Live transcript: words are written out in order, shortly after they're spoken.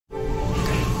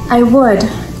I would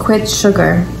quit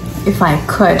sugar if I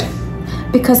could,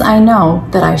 because I know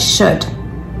that I should,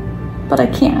 but I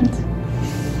can't.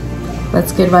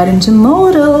 Let's get right into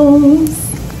modals.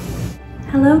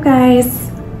 Hello guys,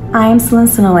 I'm Celine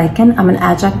Sonolaikan. I'm an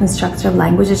adjunct instructor of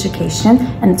language education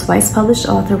and a twice published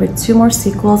author with 2 more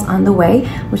sequels on the way,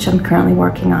 which I'm currently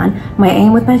working on. My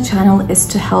aim with my channel is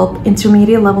to help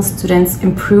intermediate level students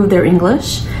improve their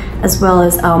English, as well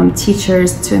as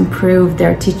teachers to improve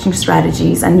their teaching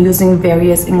strategies and using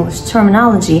various English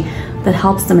terminology that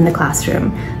helps them in the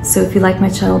classroom. So if you like my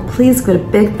channel, please give it a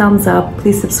big thumbs up.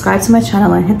 Please subscribe to my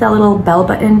channel and hit that little bell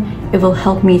button. It will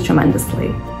help me tremendously.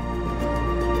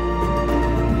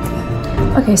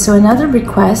 Okay, so another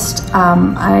request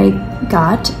I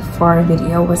got for a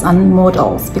video was on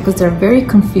modals, because they're very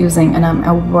confusing, and I'm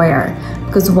aware,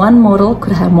 because one modal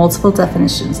could have multiple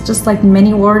definitions, just like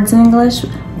many words in English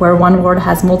where one word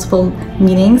has multiple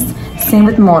meanings. Same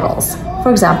with modals. For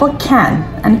example, can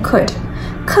and could.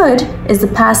 Could is the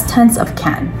past tense of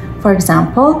can. For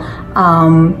example,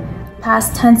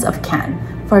 past tense of can.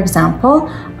 For example,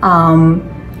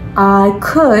 I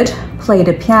could play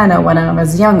the piano when I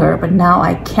was younger, but now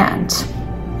I can't.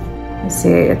 You see,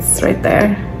 it's right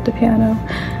there, the piano.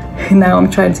 Now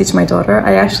I'm trying to teach my daughter.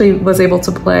 I actually was able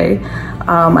to play.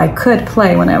 I could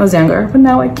play when I was younger, but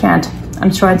now I can't. I'm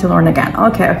trying to learn again.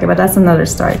 Okay, but that's another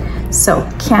story. So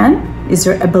can is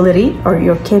your ability or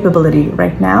your capability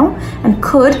right now, and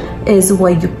could is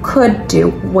what you could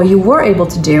do, what you were able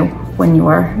to do when you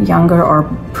were younger or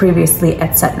previously,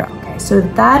 etc. Okay, so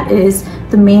that is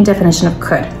the main definition of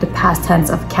could, the past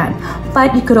tense of can.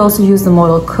 But you could also use the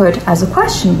modal could as a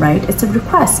question, right? It's a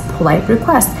request, polite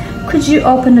request. Could you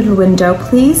open the window,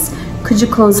 please? Could you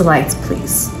close the lights,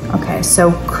 please? Okay,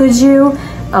 so could you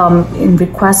in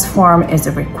request form is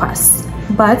a request.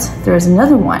 But there's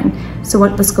another one. So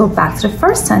let's go back to the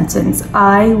first sentence.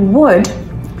 I would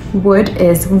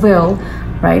is will,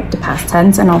 right? The past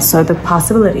tense, and also the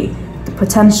possibility, the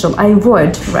potential. I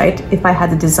would, right? If I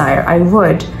had the desire, I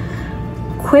would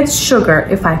quit sugar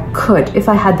if I could, if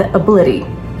I had the ability,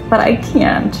 but I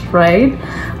can't, right?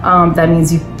 That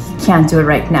means you can't do it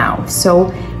right now.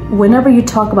 So whenever you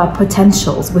talk about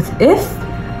potentials with if,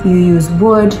 you use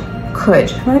would,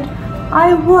 could, right?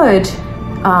 I would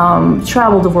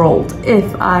travel the world if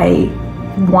I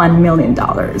won $1 million,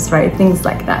 right? Things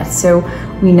like that. So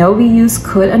we know we use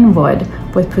could and would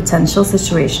with potential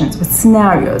situations, with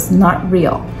scenarios, not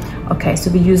real. Okay,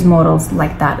 so we use modals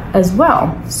like that as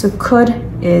well. So could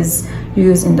is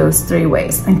used in those 3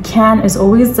 ways, and can is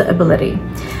always the ability.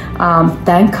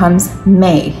 Then comes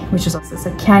may, which is also,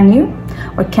 so can you,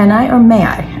 or can I, or may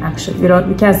I? Actually,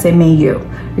 we can't say may you.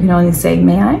 You can only say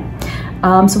may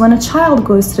I. So when a child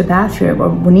goes to the bathroom,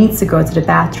 or needs to go to the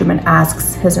bathroom and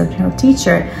asks his or her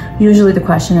teacher, usually the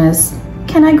question is,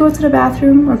 can I go to the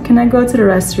bathroom, or can I go to the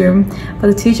restroom? But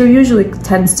the teacher usually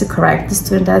tends to correct the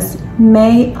student as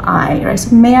may I, right?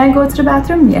 So may I go to the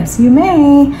bathroom? Yes, you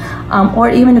may. Or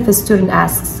even if a student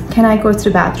asks, can I go to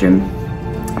the bathroom?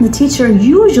 The teacher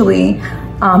usually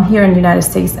here in the United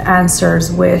States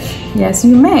answers with, yes,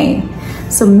 you may.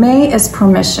 So may is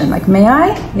permission, like may I?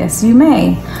 Yes, you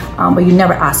may. But you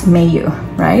never ask may you,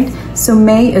 right? So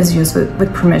may is used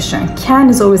with permission. Can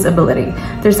is always ability.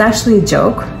 There's actually a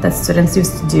joke that students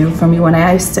used to do for me when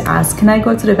I used to ask, can I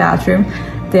go to the bathroom?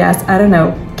 They ask, I don't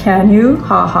know, can you?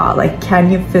 Ha ha, like can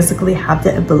you physically have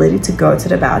the ability to go to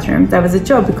the bathroom? That was a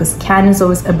joke, because can is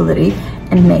always ability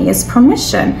and may is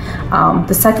permission.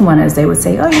 The second one is they would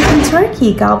say, oh, you eat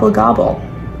turkey, gobble gobble.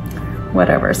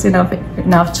 Whatever, so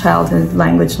enough childhood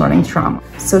language learning trauma.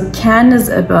 So can is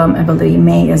ability,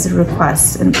 may is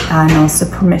request, and also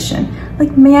permission.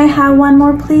 Like, may I have one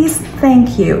more, please?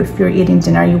 Thank you. If you're eating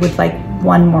dinner, you would like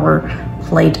one more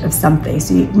plate of something.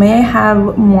 So may I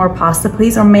have more pasta,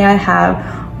 please? Or may I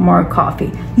have more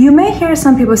coffee? You may hear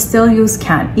some people still use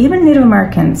can. Even Native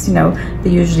Americans, they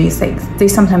usually say, they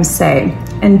sometimes say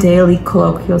in daily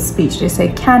colloquial speech, they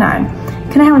say, can I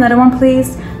have another one,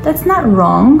 please? That's not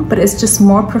wrong, but it's just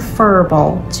more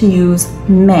preferable to use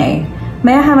may.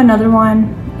 May I have another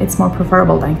one? It's more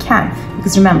preferable than can,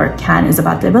 because remember, can is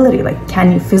about the ability, like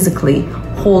can you physically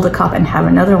hold a cup and have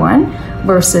another one,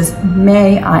 versus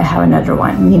may I have another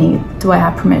one, meaning do I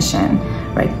have permission,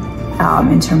 right,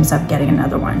 in terms of getting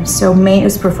another one. So may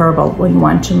is preferable when you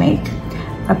want to make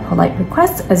a polite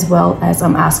request as well as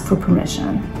ask for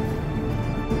permission.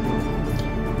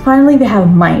 Finally, we have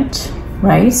might.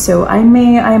 Right? So I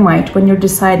may, I might, when you're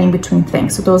deciding between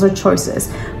things. So those are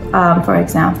choices. For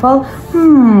example,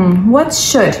 what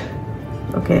should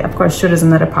Okay, of course, should is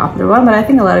another popular one, but I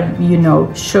think a lot of you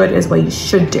know should is what you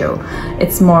should do.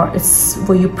 It's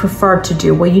what you prefer to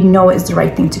do, what you know is the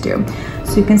right thing to do.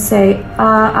 So you can say,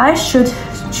 I should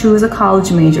choose a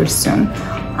college major soon.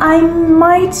 I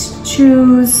might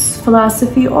choose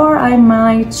philosophy, or I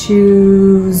might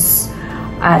choose,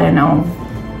 I don't know,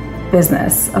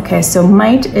 business. Okay, so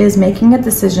might is making a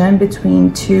decision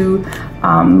between two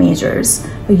majors.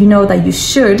 But you know that you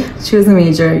should choose a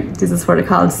major. This is for the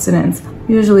college students.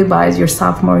 Usually by your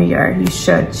sophomore year, you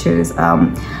should choose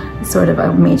sort of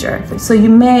a major. So you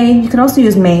can also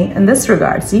use may in this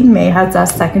regard. See, may has that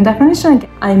second definition.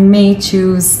 I may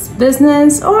choose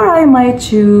business, or I might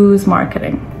choose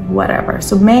marketing, whatever.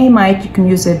 So may, might, you can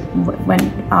use it when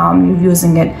you're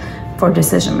using it for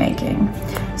decision making.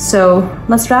 So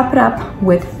let's wrap it up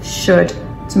with should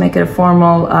to make it a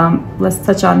formal. Let's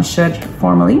touch on should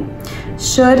formally.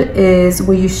 Should is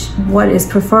what is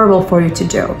preferable for you to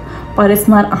do, but it's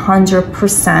not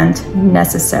 100%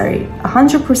 necessary.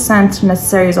 100%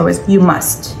 necessary is always you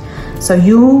must. So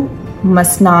you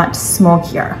must not smoke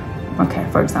here. Okay,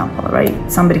 for example,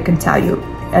 right? Somebody can tell you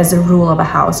as a rule of a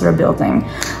house or a building,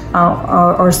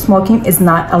 or smoking is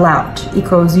not allowed.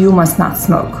 Equals you must not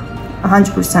smoke.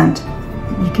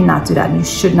 100%. You cannot do that. You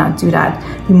should not do that.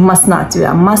 You must not do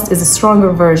that. Must is a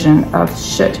stronger version of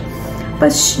should.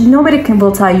 But nobody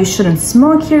will tell you shouldn't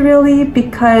smoke here really,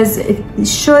 because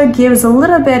should gives a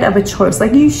little bit of a choice.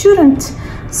 Like you shouldn't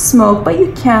smoke, but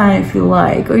you can if you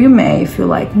like, or you may if you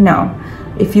like. No.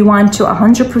 If you want to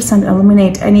 100%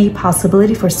 eliminate any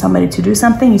possibility for somebody to do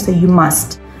something, you say you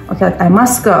must. Okay, like I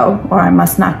must go, or I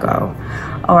must not go,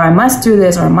 or I must do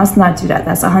this, or I must not do that.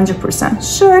 That's 100%.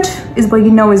 Should is what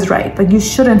you know is right. Like you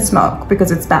shouldn't smoke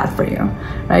because it's bad for you,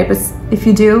 right? But if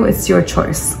you do, it's your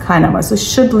choice, kind of. So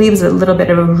should leaves a little bit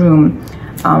of a room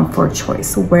for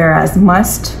choice, whereas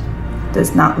must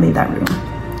does not leave that room.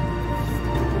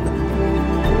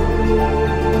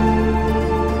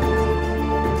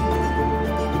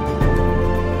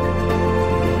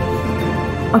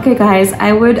 Okay guys,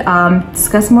 I would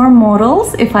discuss more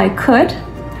modals if I could.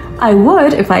 I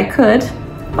would if I could,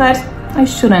 but I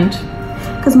shouldn't,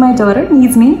 because my daughter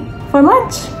needs me for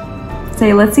lunch.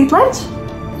 Say, let's eat lunch.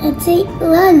 Let's eat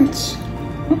lunch.